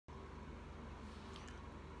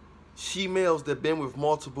She-males that been with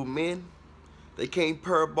multiple men, they can't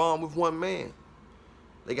pair bond with one man.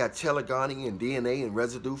 They got telegony and DNA and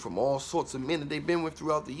residue from all sorts of men that they've been with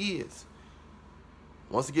throughout the years.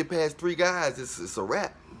 Once they get past 3 guys, it's a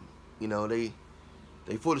wrap. You know, they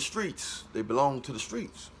for the streets. They belong to the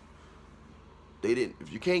streets.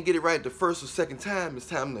 If you can't get it right the first or second time, it's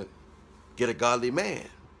time to get a godly man.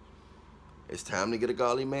 It's time to get a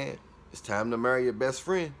godly man. It's time to marry your best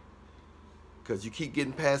friend. Because you keep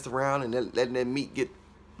getting passed around and letting that meat get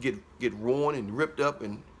ruined and ripped up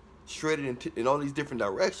and shredded in all these different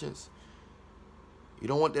directions. You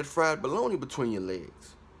don't want that fried bologna between your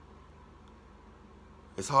legs.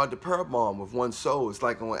 It's hard to pair bond with one soul. It's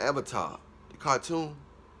like on Avatar, the cartoon.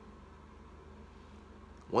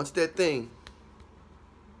 Once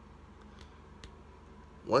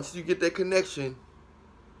you get that connection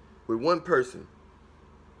with one person,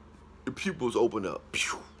 the pupils open up.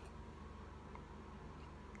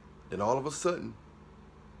 Then all of a sudden,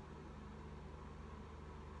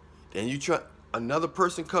 then you try another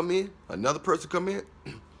person come in,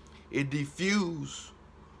 it diffuse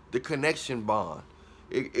the connection bond.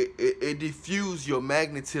 It diffuse your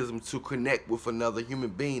magnetism to connect with another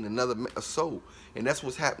human being, a soul. And that's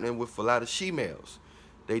what's happening with a lot of she-males.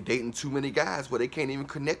 They dating too many guys where they can't even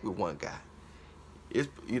connect with one guy.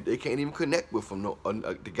 They can't even connect with him.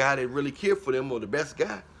 The guy that really cared for them, or the best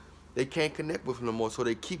guy, they can't connect with him no more. So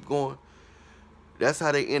they keep going. That's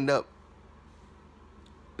how they end up.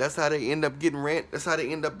 That's how they end up getting rent. That's how they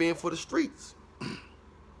end up being for the streets.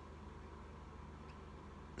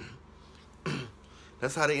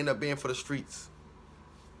 That's how they end up being for the streets.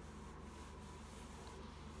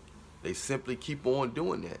 They simply keep on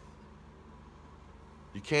doing that.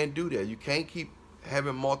 You can't do that. You can't keep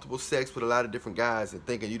having multiple sex with a lot of different guys and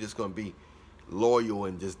thinking you're just going to be loyal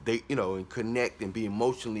and just date, and connect and be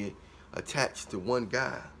emotionally attached to one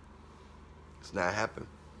guy. It's not happening.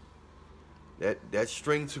 That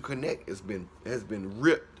string to connect has been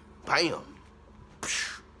ripped. Bam.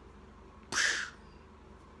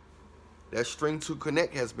 That string to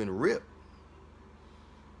connect has been ripped.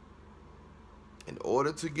 In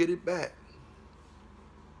order to get it back,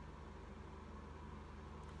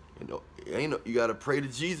 you gotta pray to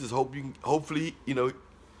Jesus. Hopefully,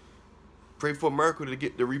 pray for a miracle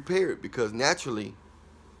to repair it, because naturally,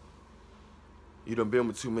 you done been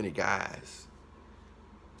with too many guys,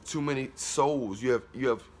 too many souls. You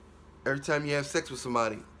have every time you have sex with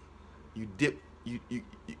somebody, you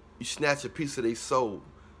snatch a piece of their soul,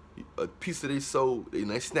 and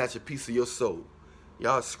they snatch a piece of your soul.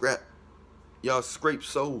 Y'all scrape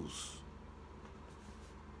souls.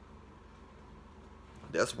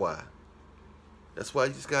 That's why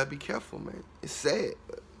you just gotta be careful, man. It's sad.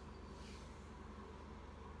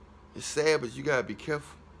 It's sad, but you gotta be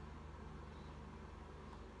careful.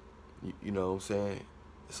 You know what I'm saying?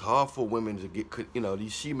 It's hard for women to get,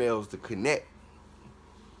 these she-males to connect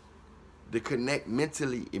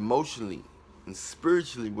mentally, emotionally, and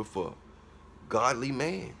spiritually with a godly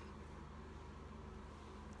man.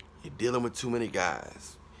 You're dealing with too many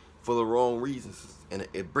guys for the wrong reasons, and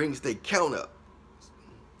it brings their count up.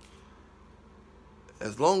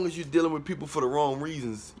 As long as you're dealing with people for the wrong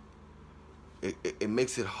reasons, it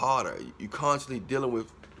makes it harder. You're constantly dealing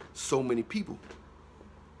with so many people.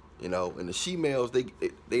 And the she-males,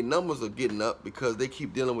 they numbers are getting up because they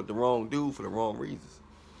keep dealing with the wrong dude for the wrong reasons.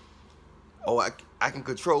 Oh, I can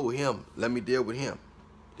control him. Let me deal with him.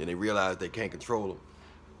 Then they realize they can't control him.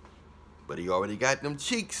 But he already got them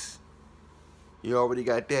cheeks. He already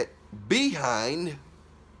got that behind.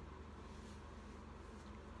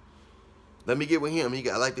 Let me get with him.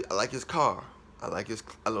 I like his car. I like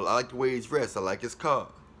the way he's dressed. I like his car.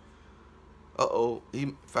 Uh-oh,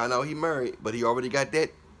 he found out he married, but he already got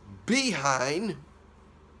that behind.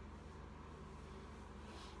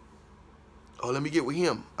 Oh, let me get with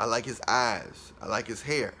him. I like his eyes. I like his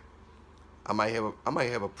hair. I might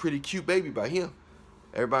have a pretty cute baby by him.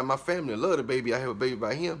 Everybody in my family love the baby. I have a baby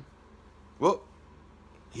by him. Well,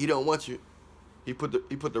 he don't want you. He put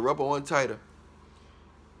the rubber on tighter.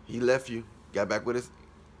 He left you. Got back with his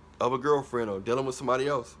other girlfriend or dealing with somebody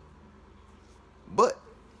else. But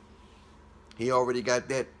he already got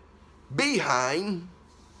that behind.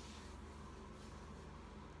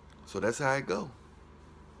 So that's how it go.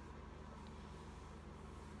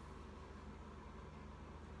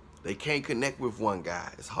 They can't connect with one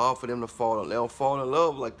guy. It's hard for them to fall. They don't fall in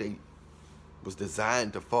love like they was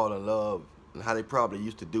designed to fall in love, and how they probably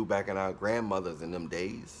used to do back in our grandmothers in them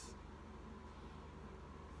days.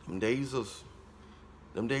 Them days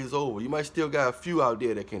over. You might still got a few out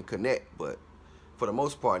there that can connect, but for the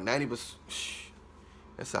most part, 90%,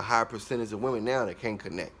 that's a high percentage of women now that can't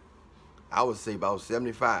connect. I would say about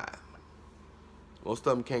 75. Most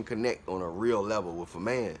of them can't connect on a real level with a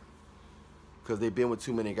man because they've been with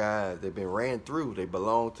too many guys. They've been ran through. They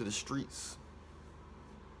belong to the streets.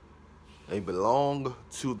 They belong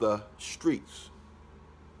to the streets.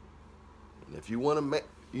 And if you want to make,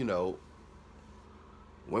 you know,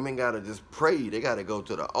 women got to just pray. They got to go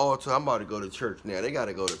to the altar. I'm about to go to church now. They got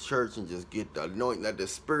to go to church and just get the anointing, let the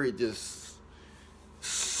spirit just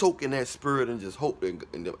soak in that spirit and just hope that,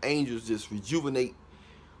 and the angels just rejuvenate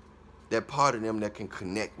that part of them that can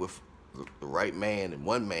connect with the right man and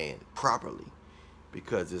one man properly,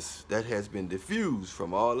 because that has been diffused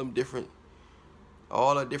from all the different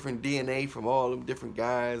DNA from all them different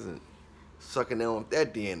guys, and sucking on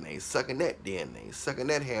that DNA, sucking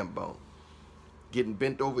that ham bone, getting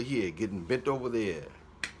bent over here, getting bent over there,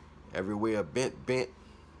 everywhere bent,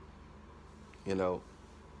 you know.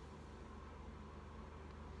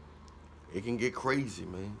 It can get crazy,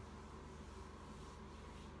 man.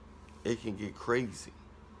 It can get crazy.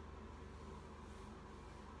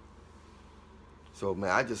 So,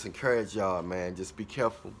 man, I just encourage y'all, man, just be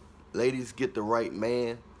careful. Ladies, get the right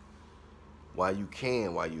man while you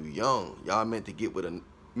can, while you young. Y'all meant to get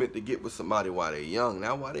with somebody while they're young,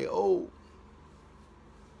 not while they're old.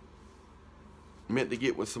 Meant to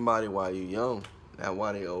get with somebody while you're young, not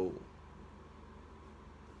while they're old.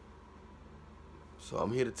 So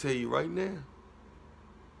I'm here to tell you right now,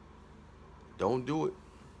 don't do it.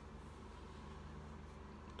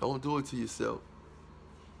 Don't do it to yourself.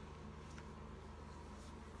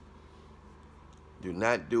 Do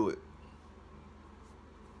not do it.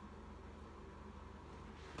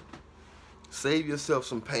 Save yourself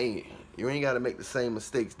some pain. You ain't got to make the same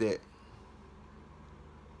mistakes that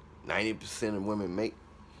 90% of women make.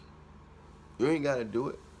 You ain't got to do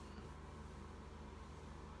it.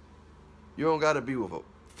 You don't got to be with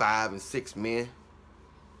 5 and 6 men.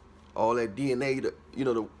 All that DNA,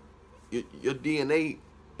 your DNA,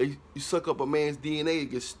 you suck up a man's DNA,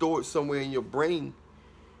 it gets stored somewhere in your brain.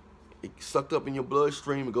 It sucked up in your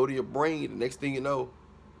bloodstream and go to your brain. The next thing you know,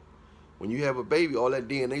 when you have a baby, all that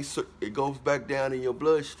DNA, it goes back down in your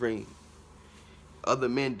bloodstream. Other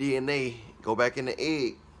men DNA go back in the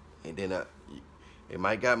egg, and then it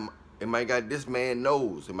might got this man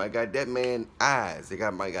nose, it might got that man eyes,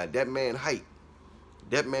 might got that man height,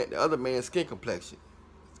 the other man's skin complexion.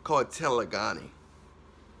 It's called telegony.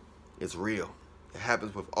 It's real. It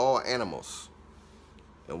happens with all animals.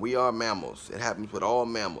 And we are mammals. It happens with all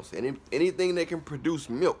mammals. And anything that can produce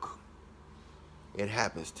milk, it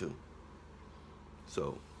happens to.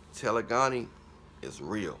 So, telegony is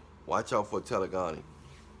real. Watch out for telegony.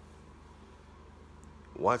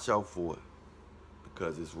 Watch out for it,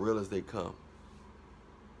 because it's real as they come.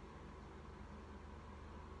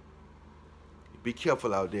 Be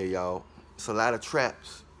careful out there, y'all. It's a lot of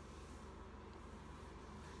traps.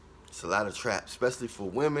 It's a lot of traps, especially for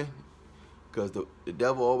women. Because the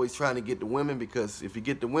devil always trying to get the women, because if he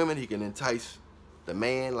get the women, he can entice the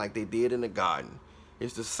man like they did in the garden.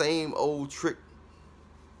 It's the same old trick.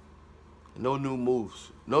 No new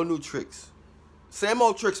moves. No new tricks. Same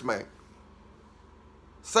old tricks, man.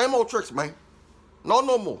 Same old tricks, man. No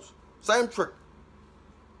new moves. Same trick.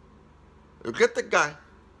 You get the guy.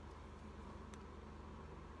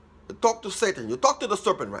 You talk to Satan. You talk to the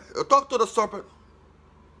serpent, right? You talk to the serpent.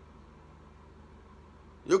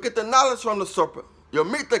 You get the knowledge from the serpent. You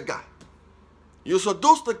meet the guy. You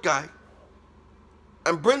seduce the guy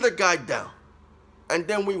and bring the guy down. And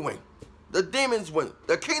then we win. The demons win.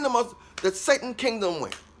 The Satan kingdom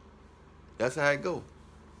win. That's how it go.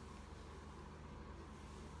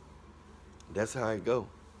 That's how it go.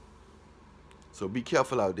 So be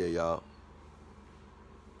careful out there, y'all.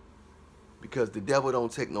 Because the devil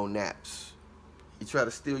don't take no naps. He try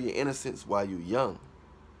to steal your innocence while you're young.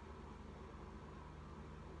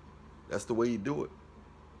 That's the way you do it.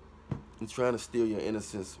 He's trying to steal your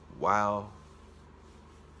innocence while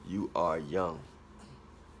you are young.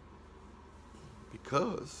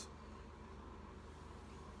 Because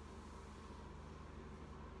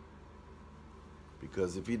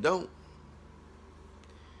if you don't,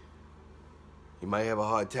 he might have a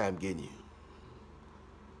hard time getting you.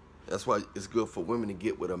 That's why it's good for women to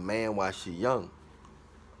get with a man while she's young.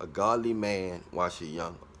 A godly man while she's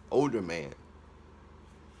young. Older man.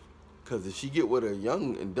 Because if she get with a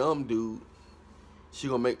young and dumb dude, she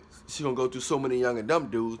gonna go through so many young and dumb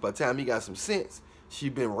dudes. By the time he got some sense, she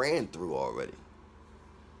been ran through already.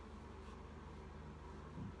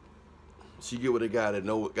 She get with a guy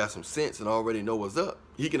that got some sense and already know what's up.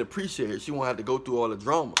 He can appreciate her. She won't have to go through all the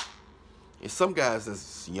drama. And some guys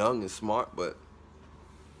that's young and smart, but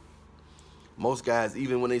most guys,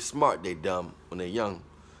 even when they smart, they dumb when they're young.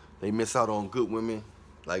 They miss out on good women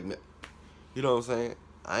like me. You know what I'm saying?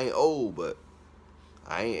 I ain't old, but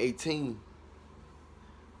I ain't 18. You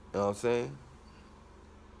know what I'm saying?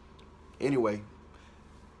 Anyway,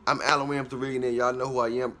 I'm Allan Reallionaire. Y'all know who I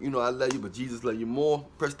am. You know I love you, but Jesus love you more.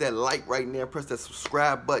 Press that like right now. Press that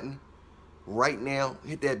subscribe button right now.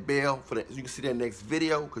 Hit that bell for that. So you can see that next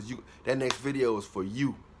video, because that next video is for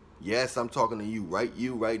you. Yes, I'm talking to you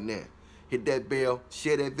right now. Hit that bell.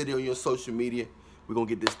 Share that video on your social media. We're going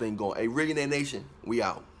to get this thing going. Hey, Reallionaire Nation, we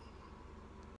out.